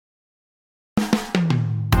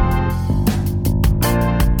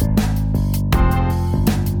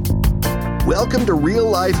Welcome to Real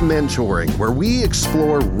Life Mentoring, where we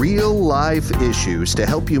explore real life issues to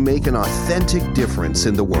help you make an authentic difference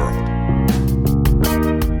in the world.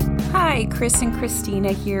 Hi, Chris and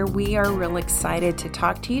Christina here. We are real excited to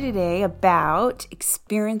talk to you today about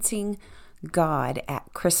experiencing God at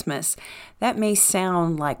Christmas. That may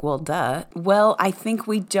sound like, well, duh. Well, I think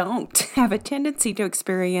we don't have a tendency to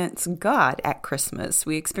experience God at Christmas.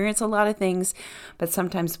 We experience a lot of things, but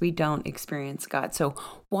sometimes we don't experience God. So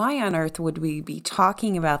why on earth would we be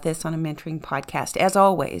talking about this on a mentoring podcast? As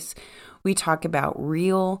always, we talk about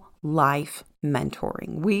real life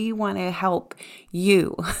mentoring. We want to help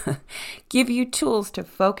you, give you tools to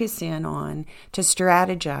focus in on, to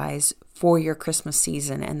strategize for your Christmas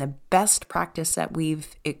season. And the best practice that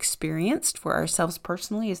we've experienced for ourselves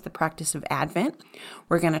personally is the practice of Advent.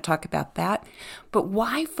 We're going to talk about that. But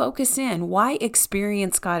why focus in? Why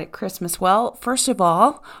experience God at Christmas? Well, first of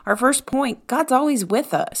all, our first point, God's always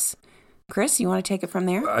with us. Chris, you want to take it from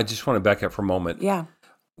there? I just want to back up for a moment. Yeah.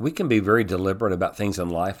 We can be very deliberate about things in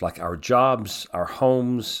life, like our jobs, our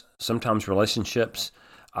homes, sometimes relationships.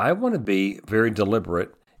 I want to be very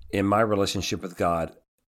deliberate in my relationship with God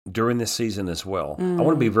during this season as well. I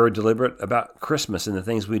want to be very deliberate about Christmas and the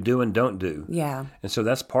things we do and don't do. Yeah. And so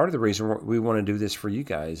that's part of the reason we want to do this for you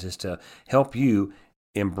guys, is to help you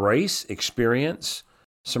embrace, experience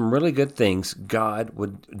some really good things God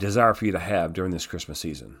would desire for you to have during this Christmas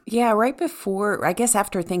season. Yeah, right before, I guess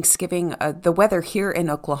after Thanksgiving, the weather here in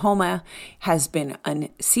Oklahoma has been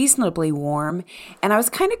unseasonably warm. And I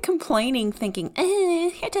was kind of complaining, thinking,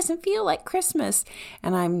 it doesn't feel like Christmas.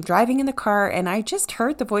 And I'm driving in the car and I just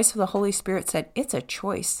heard the voice of the Holy Spirit said, it's a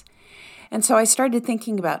choice. And so I started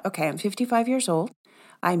thinking about, okay, I'm 55 years old.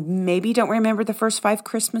 I maybe don't remember the first 5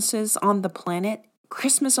 Christmases on the planet.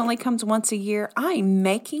 Christmas only comes once a year. I'm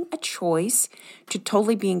making a choice to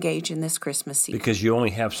totally be engaged in this Christmas season. Because you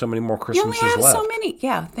only have so many more Christmases left. You only have so many.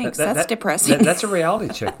 Yeah, thanks. That's depressing. That's a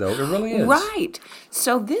reality check, though. It really is. Right.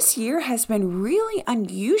 So this year has been really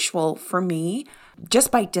unusual for me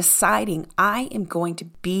just by deciding I am going to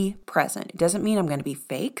be present. It doesn't mean I'm going to be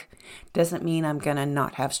fake. Doesn't mean I'm going to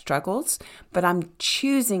not have struggles, but I'm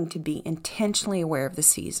choosing to be intentionally aware of the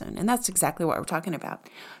season. And that's exactly what we're talking about.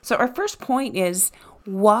 So our first point is,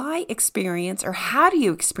 why experience, or how do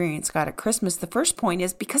you experience God at Christmas? The first point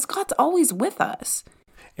is because God's always with us.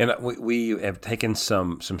 And we have taken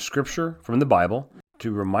some scripture from the Bible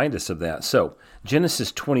to remind us of that. So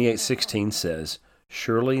Genesis 28:16 says,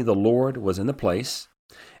 "Surely the Lord was in the place,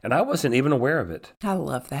 and I wasn't even aware of it." I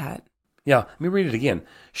love that. Yeah, let me read it again.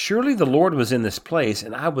 "Surely the Lord was in this place,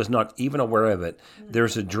 and I was not even aware of it."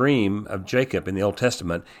 There's a dream of Jacob in the Old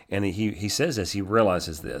Testament, and he says this, he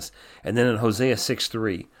realizes this. And then in Hosea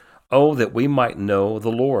 6:3, "Oh, that we might know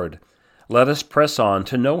the Lord. Let us press on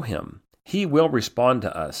to know him. He will respond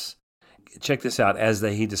to us." Check this out.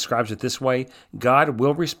 He describes it this way, God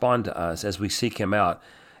will respond to us as we seek him out,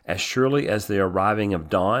 as surely as the arriving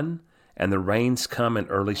of dawn and the rains come in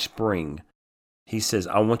early spring. He says,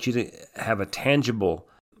 I want you to have a tangible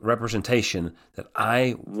representation that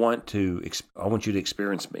I want you to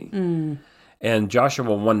experience me. And Joshua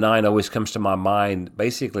 1:9 always comes to my mind.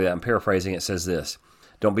 Basically, I'm paraphrasing, it says this: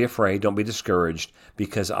 "Don't be afraid, don't be discouraged,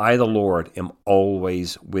 because I, the Lord, am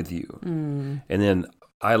always with you." And then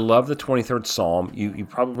I love the 23rd Psalm. You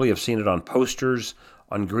probably have seen it on posters,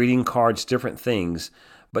 on greeting cards, different things.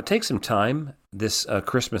 But take some time this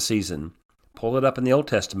Christmas season. Pull it up in the Old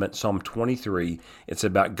Testament, Psalm 23. It's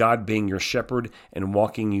about God being your shepherd and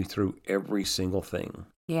walking you through every single thing.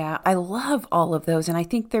 Yeah, I love all of those. And I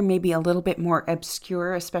think they're maybe a little bit more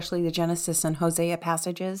obscure, especially the Genesis and Hosea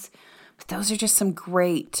passages. But those are just some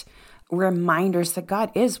great reminders that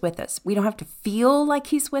God is with us. We don't have to feel like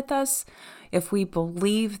he's with us. If we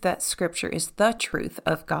believe that Scripture is the truth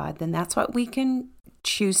of God, then that's what we can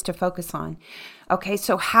choose to focus on. Okay,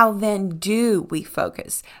 so how then do we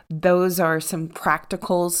focus? Those are some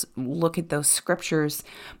practicals. Look at those scriptures.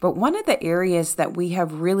 But one of the areas that we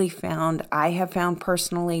have really found, I have found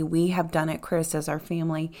personally, we have done it, Chris, as our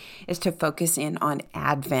family, is to focus in on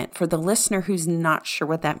Advent. For the listener who's not sure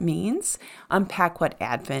what that means, unpack what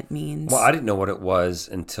Advent means. Well, I didn't know what it was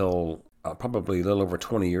until probably a little over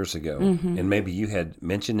 20 years ago, and maybe you had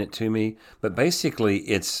mentioned it to me, but basically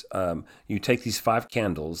it's you take these 5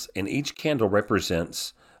 candles, and each candle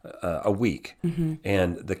represents a week,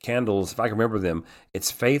 and the candles, if I can remember them,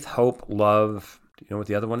 it's faith, hope, love. Do you know what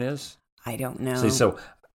the other one is? I don't know. See, so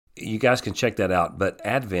you guys can check that out, but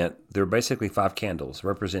Advent, they're basically 5 candles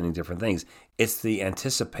representing different things. It's the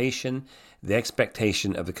anticipation, the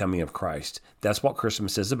expectation of the coming of Christ. That's what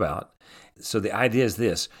Christmas is about. So the idea is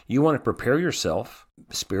this: you want to prepare yourself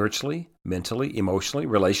spiritually, mentally, emotionally,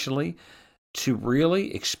 relationally, to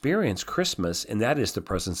really experience Christmas, and that is the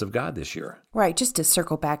presence of God this year. Right. Just to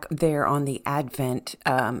circle back there on the Advent,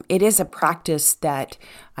 it is a practice that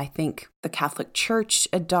I think the Catholic Church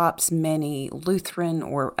adopts, many Lutheran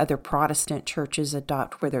or other Protestant churches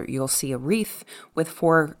adopt, whether you'll see a wreath with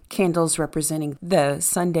 4 candles representing the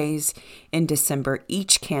Sundays in December.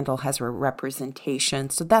 Each candle has a representation.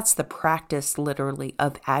 So that's the practice literally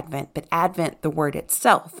of Advent. But Advent, the word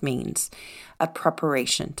itself, means a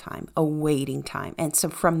preparation time, a waiting time. And so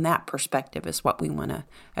from that perspective is what we want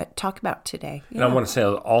to talk about today. And I want to say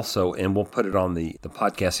also, and we'll put it on the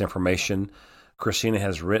podcast information, Christina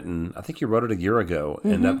has written, I think you wrote it a year ago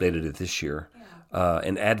and updated it this year,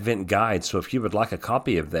 an Advent guide. So if you would like a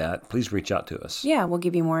copy of that, please reach out to us. Yeah, we'll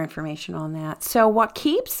give you more information on that. So what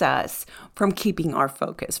keeps us from keeping our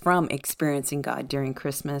focus, from experiencing God during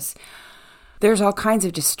Christmas? There's all kinds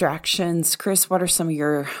of distractions. Chris, what are some of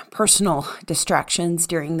your personal distractions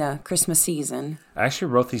during the Christmas season? I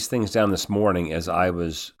actually wrote these things down this morning as I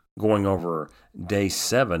was going over day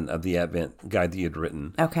 7 of the Advent guide that you'd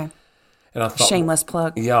written. Okay. And I thought, shameless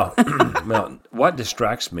plug. Yeah. Well, what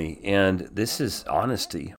distracts me, and this is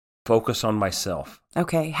honesty, focus on myself.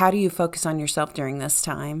 Okay. How do you focus on yourself during this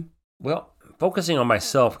time? Well, focusing on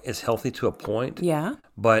myself is healthy to a point. Yeah.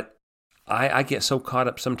 But I get so caught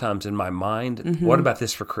up sometimes in my mind. What about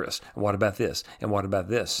this for Chris? What about this? And what about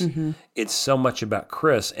this? It's so much about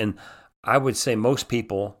Chris. And I would say most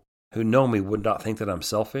people who know me would not think that I'm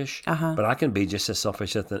selfish, but I can be just as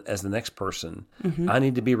selfish as the next person. I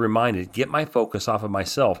need to be reminded, get my focus off of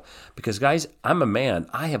myself. Because, guys, I'm a man.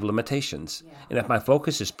 I have limitations. Yeah. And if my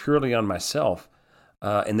focus is purely on myself,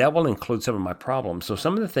 and that will include some of my problems. So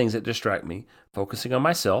some of the things that distract me, focusing on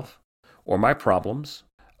myself or my problems,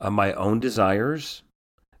 my own desires,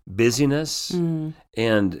 busyness,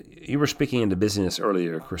 and you were speaking into busyness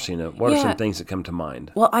earlier, Christina. What are some things that come to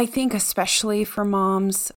mind? Well, I think especially for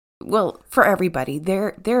moms, well, for everybody,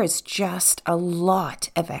 there is just a lot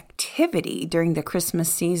of activity during the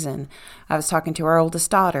Christmas season. I was talking to our oldest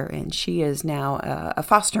daughter, and she is now a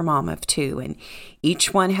foster mom of 2, and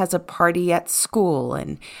each one has a party at school,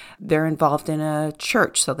 and they're involved in a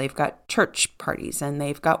church, so they've got church parties, and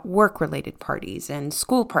they've got work-related parties and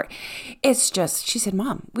school parties. It's just, she said,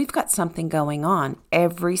 Mom, we've got something going on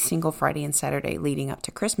every single Friday and Saturday leading up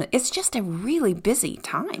to Christmas. It's just a really busy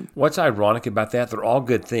time. What's ironic about that, they're all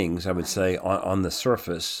good things, I would say, on the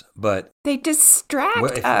surface, but they distract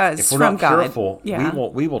us if we're from not God.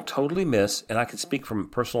 Careful, we will totally miss, and I can speak from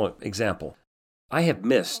personal example. I have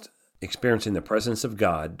missed experiencing the presence of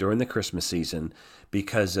God during the Christmas season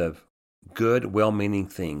because of good, well-meaning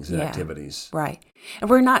things and activities. Right. And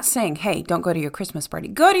we're not saying, hey, don't go to your Christmas party.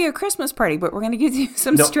 Go to your Christmas party, but we're going to give you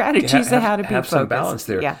some strategies on how to be have focused. Some balance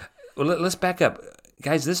there. Yeah. Well, let's back up.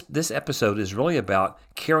 Guys, this episode is really about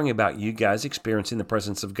caring about you guys experiencing the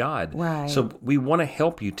presence of God. Right. So we want to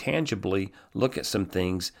help you tangibly look at some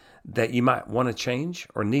things that you might want to change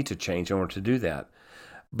or need to change in order to do that.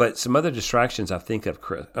 But some other distractions I think of,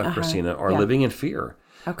 Christina, are living in fear.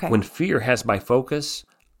 Okay. When fear has my focus,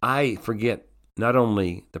 I forget not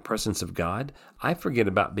only the presence of God, I forget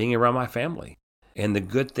about being around my family and the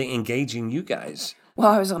good thing, engaging you guys. Well,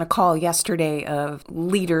 I was on a call yesterday of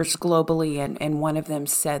leaders globally, and one of them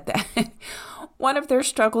said that one of their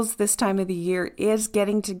struggles this time of the year is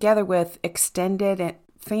getting together with extended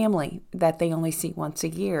family that they only see once a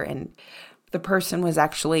year. And the person was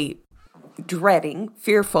actually dreading,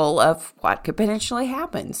 fearful of what could potentially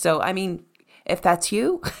happen. So, I mean, if that's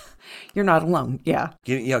you, you're not alone. Yeah.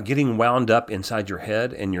 Getting wound up inside your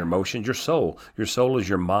head and your emotions, your soul. Your soul is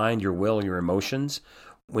your mind, your will, your emotions.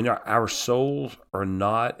 When our souls are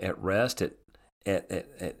not at rest,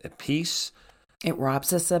 at peace, it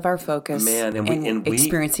robs us of our focus, and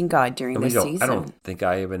experiencing God during this season. I don't think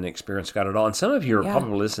I haven't experienced God at all. And some of you are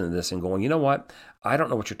probably listening to this and going, you know what? I don't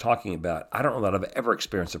know what you're talking about. I don't know that I've ever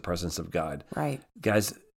experienced the presence of God. Right.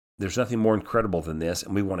 Guys, there's nothing more incredible than this,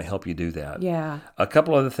 and we want to help you do that. Yeah. A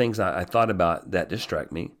couple other things I thought about that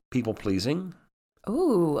distract me. People pleasing.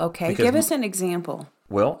 Ooh, okay. Give us an example.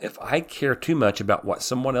 Well, if I care too much about what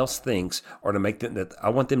someone else thinks or to make them that I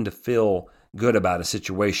want them to feel good about a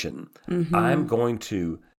situation, I'm going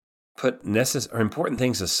to put important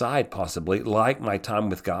things aside, possibly, like my time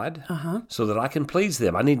with God, so that I can please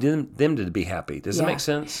them. I need them to be happy. Does that make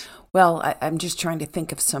sense? Well, I'm just trying to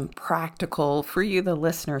think of some practical, for you, the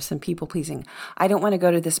listener, some people pleasing. I don't want to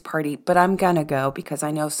go to this party, but I'm going to go because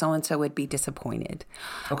I know so-and-so would be disappointed.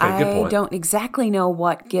 Okay, good point. I don't exactly know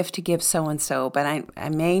what gift to give so-and-so, but I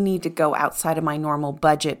may need to go outside of my normal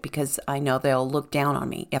budget because I know they'll look down on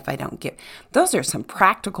me if I don't give. Those are some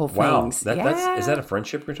practical things. Wow. Is that a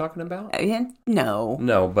friendship you're talking about? No.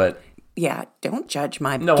 No, but Yeah, don't judge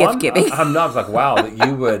my No, gift giving. I'm not like, wow, that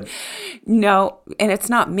you would. No, and it's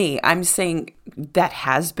not me. I'm saying that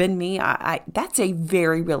has been me. That's a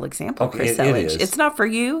very real example, Okay, Chris it Elledge. is. It's not for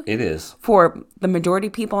you. It is. For the majority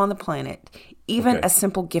of people on the planet, even Okay. a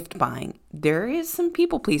simple gift buying, there is some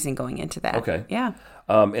people pleasing going into that. Okay. Yeah.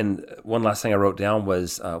 And one last thing I wrote down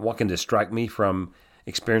was what can distract me from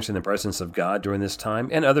experiencing the presence of God during this time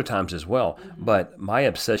and other times as well. But my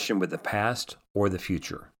obsession with the past or the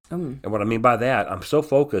future. And what I mean by that, I'm so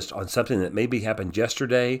focused on something that maybe happened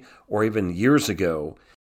yesterday or even years ago,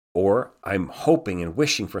 or I'm hoping and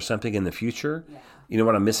wishing for something in the future. Yeah. You know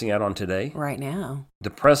what I'm missing out on today? Right now. The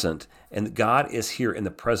present. And God is here in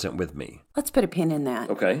the present with me. Let's put a pin in that.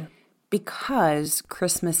 Okay. Because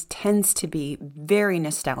Christmas tends to be very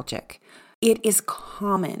nostalgic, it is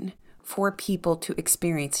common for people to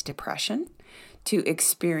experience depression, to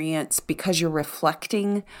experience, because you're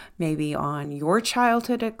reflecting maybe on your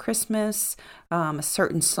childhood at Christmas, a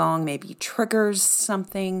certain song maybe triggers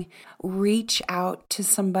something, reach out to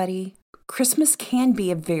somebody. Christmas can be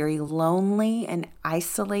a very lonely and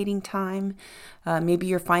isolating time. Maybe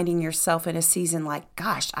you're finding yourself in a season like,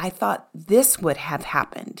 gosh, I thought this would have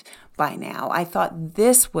happened by now. I thought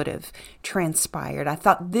this would have transpired. I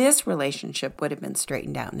thought this relationship would have been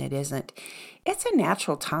straightened out, and it isn't. It's a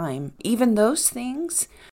natural time. Even those things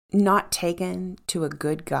not taken to a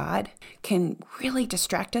good God can really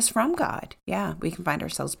distract us from God. Yeah, we can find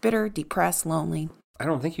ourselves bitter, depressed, lonely. I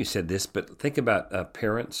don't think you said this, but think about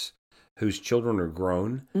parents whose children are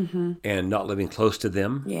grown and not living close to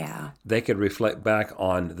them. Yeah. They could reflect back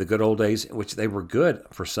on the good old days, which they were good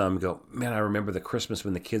for some. Go, man, I remember the Christmas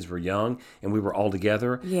when the kids were young and we were all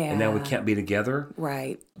together. Yeah. And now we can't be together.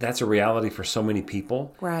 Right. That's a reality for so many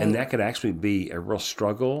people. Right. And that could actually be a real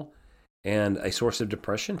struggle and a source of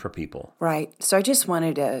depression for people. Right. So I just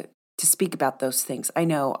wanted to speak about those things. I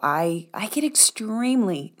know I get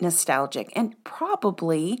extremely nostalgic, and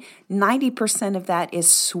probably 90% of that is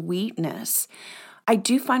sweetness. I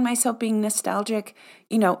do find myself being nostalgic,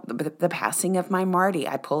 the passing of my Marty.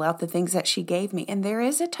 I pull out the things that she gave me, and there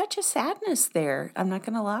is a touch of sadness there. I'm not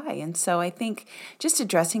going to lie. And so I think just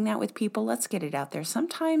addressing that with people, let's get it out there.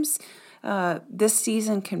 Sometimes this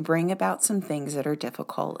season can bring about some things that are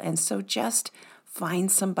difficult. And so just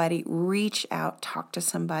find somebody, reach out, talk to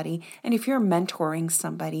somebody. And if you're mentoring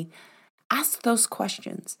somebody, ask those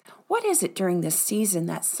questions. What is it during this season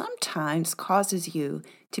that sometimes causes you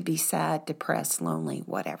to be sad, depressed, lonely,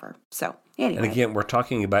 whatever? So anyway. And again, we're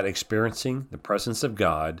talking about experiencing the presence of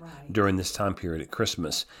God during this time period at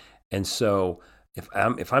Christmas. And so if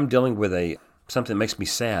I'm dealing with something that makes me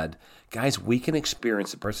sad, guys, we can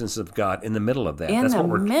experience the presence of God in the middle of that. That's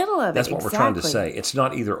what we're trying to say. It's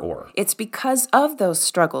not either or. It's because of those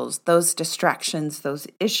struggles, those distractions, those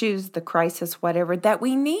issues, the crisis, whatever, that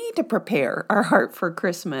we need to prepare our heart for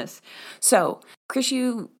Christmas. So, Chris,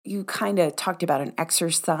 you kind of talked about an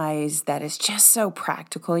exercise that is just so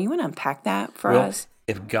practical. You want to unpack that for us?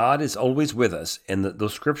 If God is always with us, and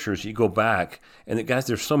those scriptures, you go back, and guys,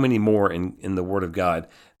 there's so many more in the Word of God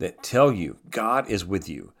that tell you God is with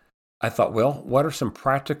you. I thought, well, what are some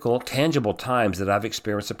practical, tangible times that I've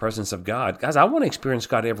experienced the presence of God? Guys, I want to experience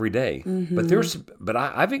God every day, but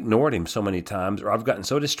I've ignored Him so many times, or I've gotten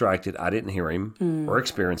so distracted I didn't hear Him or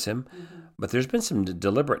experience Him. But there's been some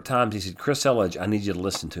deliberate times He said, Chris Elledge, I need you to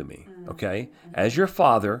listen to me, okay? As your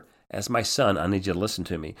father, as my son, I need you to listen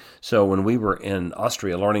to me. So when we were in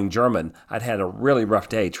Austria learning German, I'd had a really rough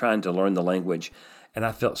day trying to learn the language, and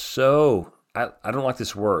I felt I don't like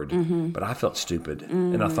this word, but I felt stupid.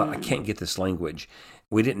 And I thought, I can't get this language.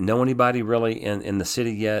 We didn't know anybody really in the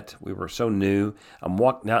city yet. We were so new. I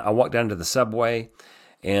walked down to the subway,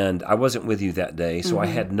 and I wasn't with you that day, so I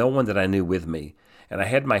had no one that I knew with me. And I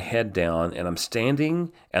had my head down, and I'm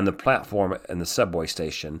standing on the platform in the subway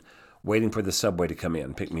station, waiting for the subway to come in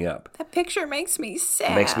and pick me up. That picture makes me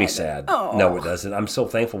sad. It makes me sad. Oh. No, it doesn't. I'm so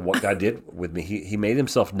thankful what God did with me. He made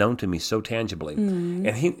Himself known to me so tangibly.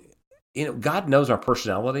 And God knows our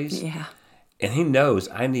personalities. Yeah. And He knows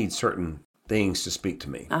I need certain things to speak to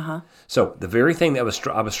me. So the very thing that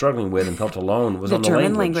I was struggling with and felt alone was on the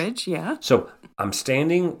German language. Yeah. So I'm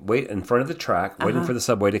standing in front of the track, waiting for the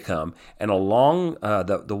subway to come, and along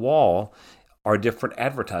the wall are different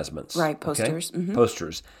advertisements. Right, posters. Okay?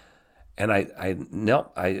 Posters. And I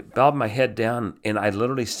knelt, I bowed my head down, and I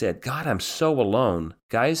literally said, God, I'm so alone.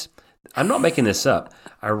 Guys, I'm not making this up.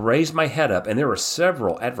 I raised my head up, and there were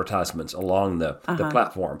several advertisements along the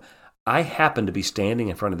platform. I happened to be standing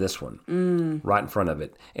in front of this one, right in front of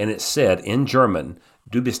it. And it said in German,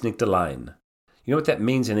 Du bist nicht allein. You know what that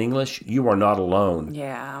means in English? You are not alone.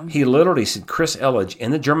 Yeah. He literally said, Chris Elledge, in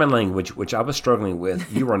the German language, which I was struggling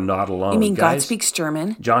with, you are not alone. You mean Guys, God speaks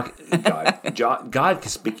German? God can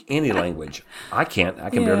speak any language. I can't. I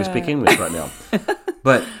can barely speak English right now.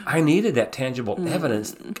 But I needed that tangible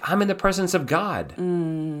evidence. I'm in the presence of God.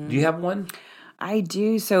 Do you have one? I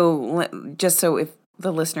do. So just so if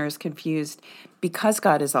the listener is confused, because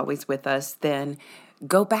God is always with us, then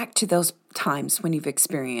go back to those times when you've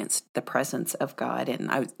experienced the presence of God.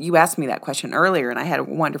 And you asked me that question earlier, and I had a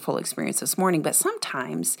wonderful experience this morning. But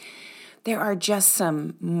sometimes there are just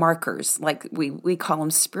some markers, like we call them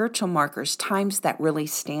spiritual markers, times that really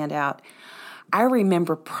stand out. I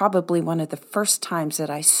remember probably one of the first times that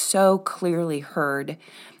I so clearly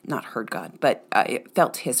not heard God, but I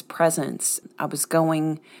felt his presence. I was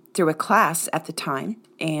going through a class at the time,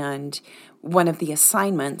 and one of the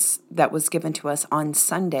assignments that was given to us on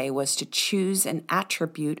Sunday was to choose an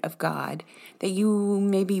attribute of God that you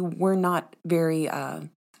maybe were not very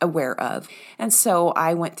aware of. And so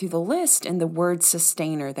I went through the list, and the word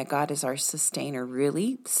sustainer, that God is our sustainer,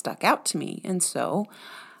 really stuck out to me. And so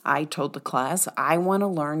I told the class, I want to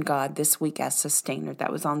learn God this week as sustainer.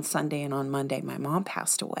 That was on Sunday, and on Monday, my mom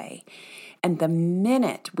passed away. And the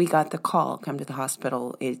minute we got the call, come to the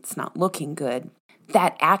hospital, it's not looking good,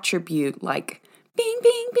 that attribute, like bing,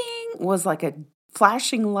 bing, bing, was like a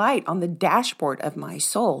flashing light on the dashboard of my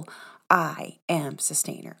soul. I am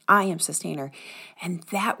sustainer. I am sustainer. And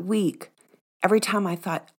that week, every time I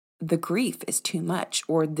thought the grief is too much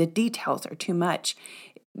or the details are too much,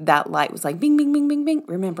 that light was like bing, bing, bing, bing, bing.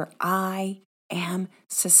 Remember, I am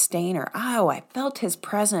sustainer. Oh, I felt his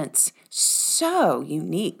presence so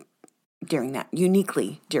uniquely during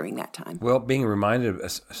that time. Well, being reminded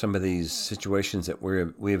of some of these situations that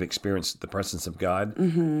we have experienced the presence of God,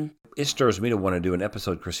 it stirs me to want to do an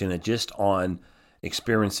episode, Christina, just on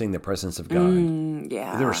experiencing the presence of God.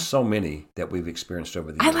 Yeah. There are so many that we've experienced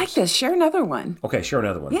over the years. I like this. Share another one. Okay, share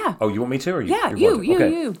another one. Yeah. Oh, you want me to? Or Yeah, you.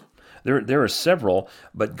 you. There are several,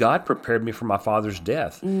 but God prepared me for my father's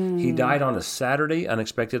death. He died on a Saturday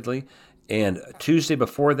unexpectedly, and Tuesday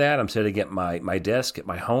before that, I'm sitting at my desk at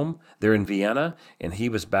my home there in Vienna, and he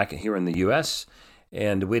was back here in the U.S.,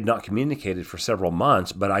 and we had not communicated for several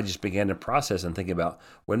months, but I just began to process and think about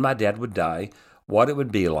when my dad would die, what it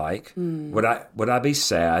would be like. Would I be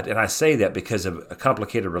sad? And I say that because of a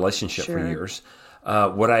complicated relationship for years.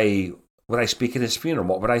 Would I speak at his funeral?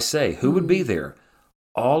 What would I say? Who would be there?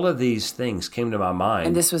 All of these things came to my mind.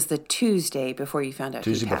 And this was the Tuesday before you found out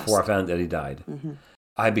Tuesday he passed. before I found that he died.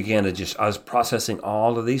 I began to I was processing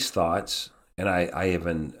all of these thoughts, and I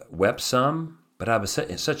even wept some, but I was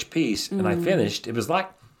in such peace, and I finished. It was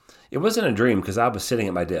like, it wasn't a dream because I was sitting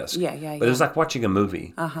at my desk. Yeah. But it was like watching a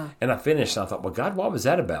movie. And I finished, and I thought, well, God, what was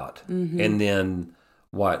that about? And then,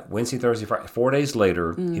 Wednesday, Thursday, Friday, 4 days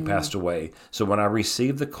later, he passed away. So when I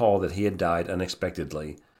received the call that he had died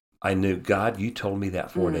unexpectedly, I knew, God, you told me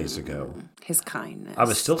that 4 days ago. His kindness. I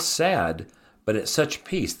was still sad, but at such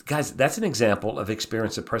peace. Guys, that's an example of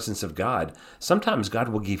experience the presence of God. Sometimes God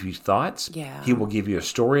will give you thoughts. Yeah. He will give you a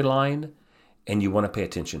storyline, and you want to pay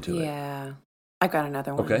attention to it. Yeah. I got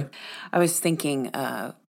another one. Okay. I was thinking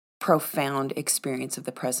profound experience of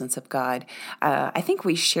the presence of God. I think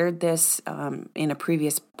we shared this in a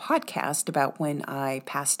previous podcast about when I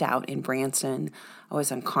passed out in Branson. I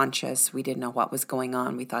was unconscious. We didn't know what was going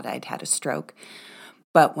on. We thought I'd had a stroke.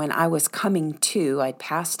 But when I was coming to, I'd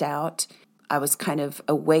passed out. I was kind of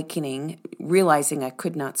awakening, realizing I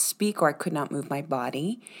could not speak or I could not move my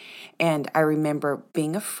body. And I remember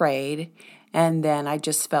being afraid. And then I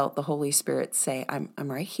just felt the Holy Spirit say, I'm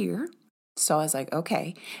right here. So I was like,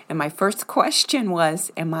 okay. And my first question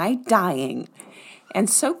was, am I dying? And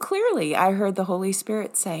so clearly I heard the Holy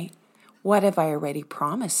Spirit say, what have I already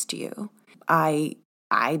promised you? I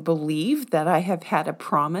believe that I have had a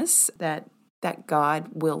promise that God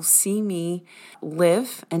will see me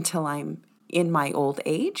live until I'm in my old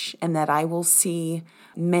age and that I will see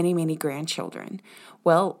many, many grandchildren.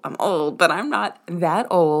 Well, I'm old, but I'm not that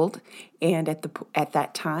old. And at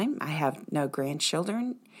that time, I have no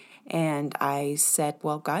grandchildren. And I said,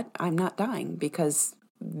 well, God, I'm not dying because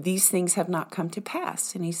these things have not come to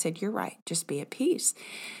pass. And he said, you're right. Just be at peace.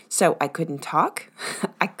 So I couldn't talk.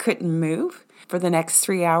 I couldn't move. For the next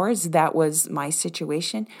 3 hours, that was my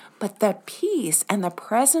situation. But the peace and the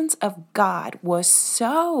presence of God was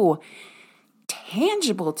so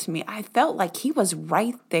tangible to me. I felt like he was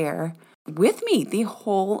right there with me the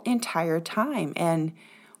whole entire time. And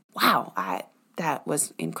wow, that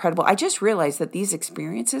was incredible. I just realized that these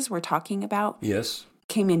experiences we're talking about Yes.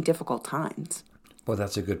 came in difficult times. Well,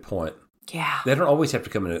 that's a good point. Yeah. They don't always have to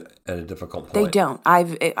come at a difficult point. They don't.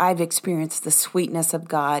 I've experienced the sweetness of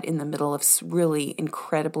God in the middle of really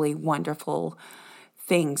incredibly wonderful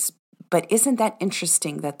things. But isn't that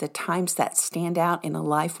interesting that the times that stand out in a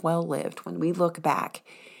life well lived, when we look back,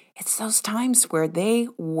 it's those times where they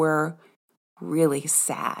were really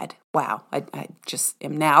sad. Wow, I just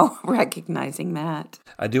am now recognizing that.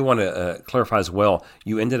 I do want to clarify as well,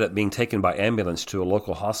 you ended up being taken by ambulance to a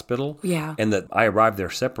local hospital. Yeah. And that I arrived there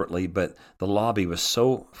separately, but the lobby was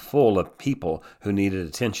so full of people who needed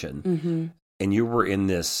attention. Mm-hmm. And you were in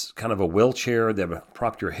this kind of a wheelchair that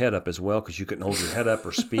propped your head up as well because you couldn't hold your head up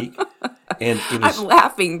or speak. And it was, I'm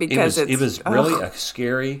laughing because it was really a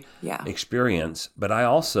scary experience. But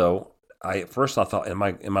at first I thought, am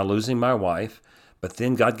I losing my wife? But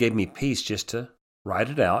then God gave me peace just to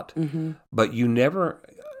ride it out. Mm-hmm. But you never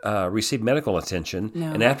received medical attention.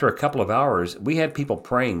 No. And after a couple of hours, we had people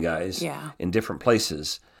praying, guys, Yeah. in different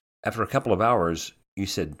places. After a couple of hours, you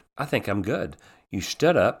said, I think I'm good. You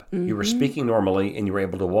stood up, you were speaking normally, and you were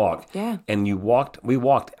able to walk. Yeah. And we walked out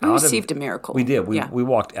We received a miracle. We did. We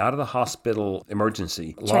walked out of the hospital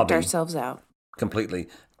emergency Checked lobby ourselves out. completely.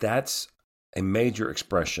 That's a major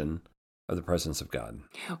expression of the presence of God.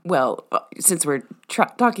 Well, since we're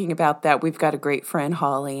talking about that, we've got a great friend,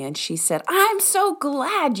 Holly, and she said, I'm so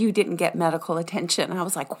glad you didn't get medical attention. And I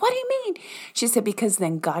was like, what do you mean? She said, because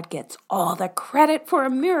then God gets all the credit for a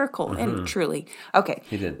miracle. And truly, okay.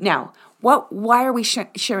 He did. Now, why are we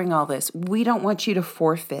sharing all this? We don't want you to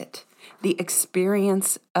forfeit the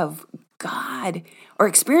experience of God or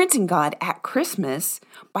experiencing God at Christmas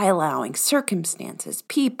by allowing circumstances,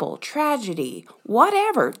 people, tragedy,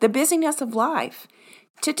 whatever, the busyness of life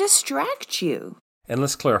to distract you. And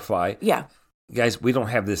let's clarify. Yeah. Guys, we don't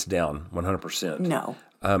have this down 100%. No.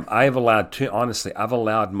 I've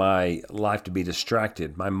allowed my life to be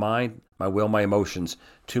distracted, my mind, my will, my emotions,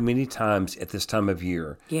 too many times at this time of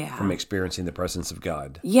year from experiencing the presence of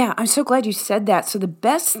God. Yeah, I'm so glad you said that. So the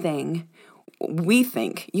best thing we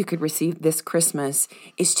think you could receive this Christmas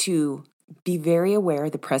is to be very aware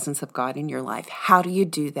of the presence of God in your life. How do you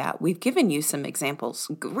do that? We've given you some examples.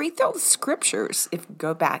 Read those scriptures. If you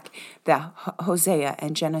go back, the Hosea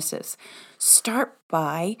and Genesis. Start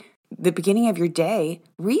by the beginning of your day.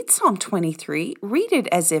 Read Psalm 23. Read it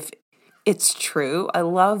as if it's true. I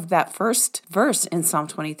love that first verse in Psalm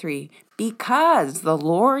 23. Because the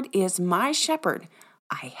Lord is my shepherd,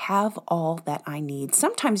 I have all that I need.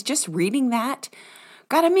 Sometimes just reading that,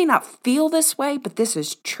 God, I may not feel this way, but this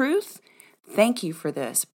is truth. Thank you for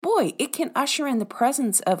this. Boy, it can usher in the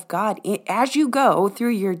presence of God as you go through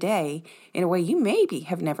your day in a way you maybe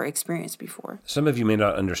have never experienced before. Some of you may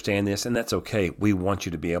not understand this, and that's okay. We want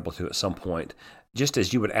you to be able to at some point. Just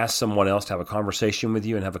as you would ask someone else to have a conversation with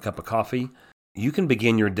you and have a cup of coffee, you can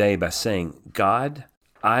begin your day by saying, God,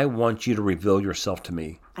 I want you to reveal yourself to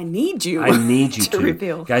me. I need you. I need you to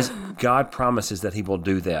reveal. Guys, God promises that he will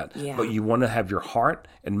do that. Yeah. But you want to have your heart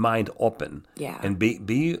and mind open. Yeah. And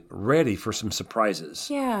be ready for some surprises.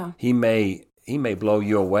 Yeah. He may blow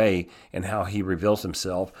you away in how he reveals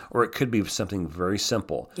himself, or it could be something very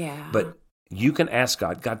simple. Yeah. But you can ask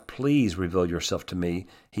God, God, please reveal yourself to me.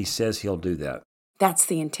 He says he'll do that. That's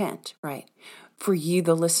the intent, right? For you,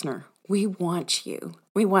 the listener, we want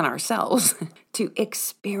ourselves to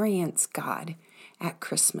experience God at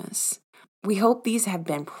Christmas. We hope these have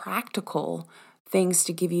been practical things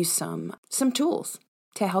to give you some tools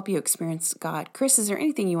to help you experience God. Chris, is there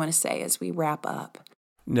anything you want to say as we wrap up?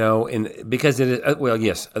 No, and because it is, well,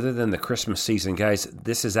 yes, other than the Christmas season, guys,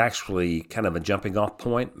 this is actually kind of a jumping off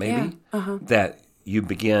point, maybe, that you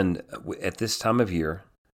begin at this time of year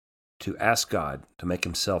to ask God to make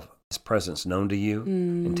his presence known to you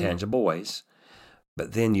in tangible ways.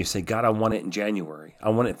 But then you say, God, I want it in January. I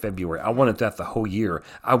want it in February. I want it that the whole year.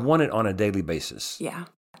 I want it on a daily basis. Yeah.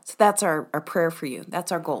 So that's our prayer for you.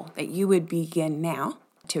 That's our goal, that you would begin now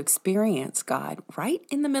to experience God right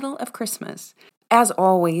in the middle of Christmas. As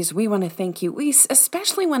always, we want to thank you. We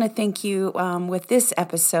especially want to thank you with this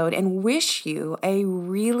episode and wish you a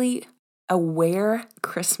really aware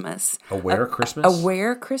Christmas. Aware Christmas?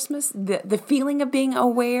 Aware Christmas. The feeling of being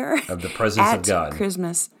aware. Of the presence of God.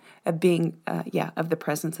 Christmas. Of being, of the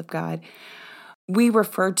presence of God. We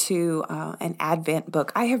refer to an Advent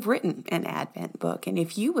book. I have written an Advent book, and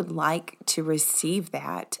if you would like to receive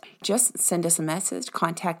that, just send us a message,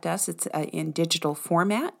 contact us. It's in digital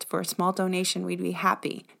format. For a small donation, we'd be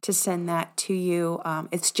happy to send that to you.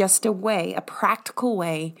 It's just a practical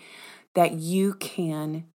way that you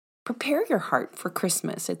can prepare your heart for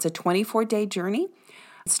Christmas. It's a 24-day journey.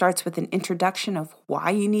 It starts with an introduction of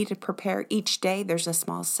why you need to prepare each day. There's a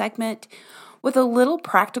small segment with a little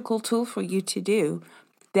practical tool for you to do.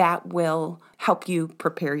 that will help you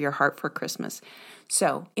prepare your heart for Christmas.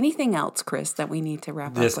 So anything else, Chris, that we need to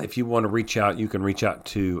wrap up with? If you want to reach out, you can reach out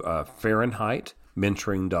to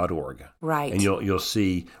FahrenheitMentoring.org. Right. And you'll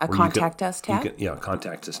see a Contact Us tab?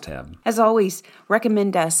 Contact Us tab. As always,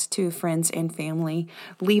 recommend us to friends and family.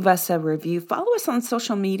 Leave us a review. Follow us on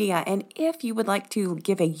social media. And if you would like to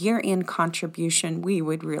give a year-end contribution, we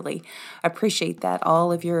would really appreciate that.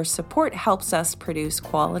 All of your support helps us produce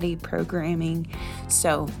quality programming.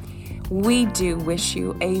 So we do wish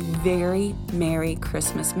you a very Merry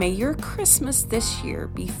Christmas. May your Christmas this year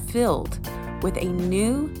be filled with a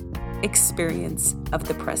new experience of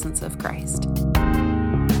the presence of Christ.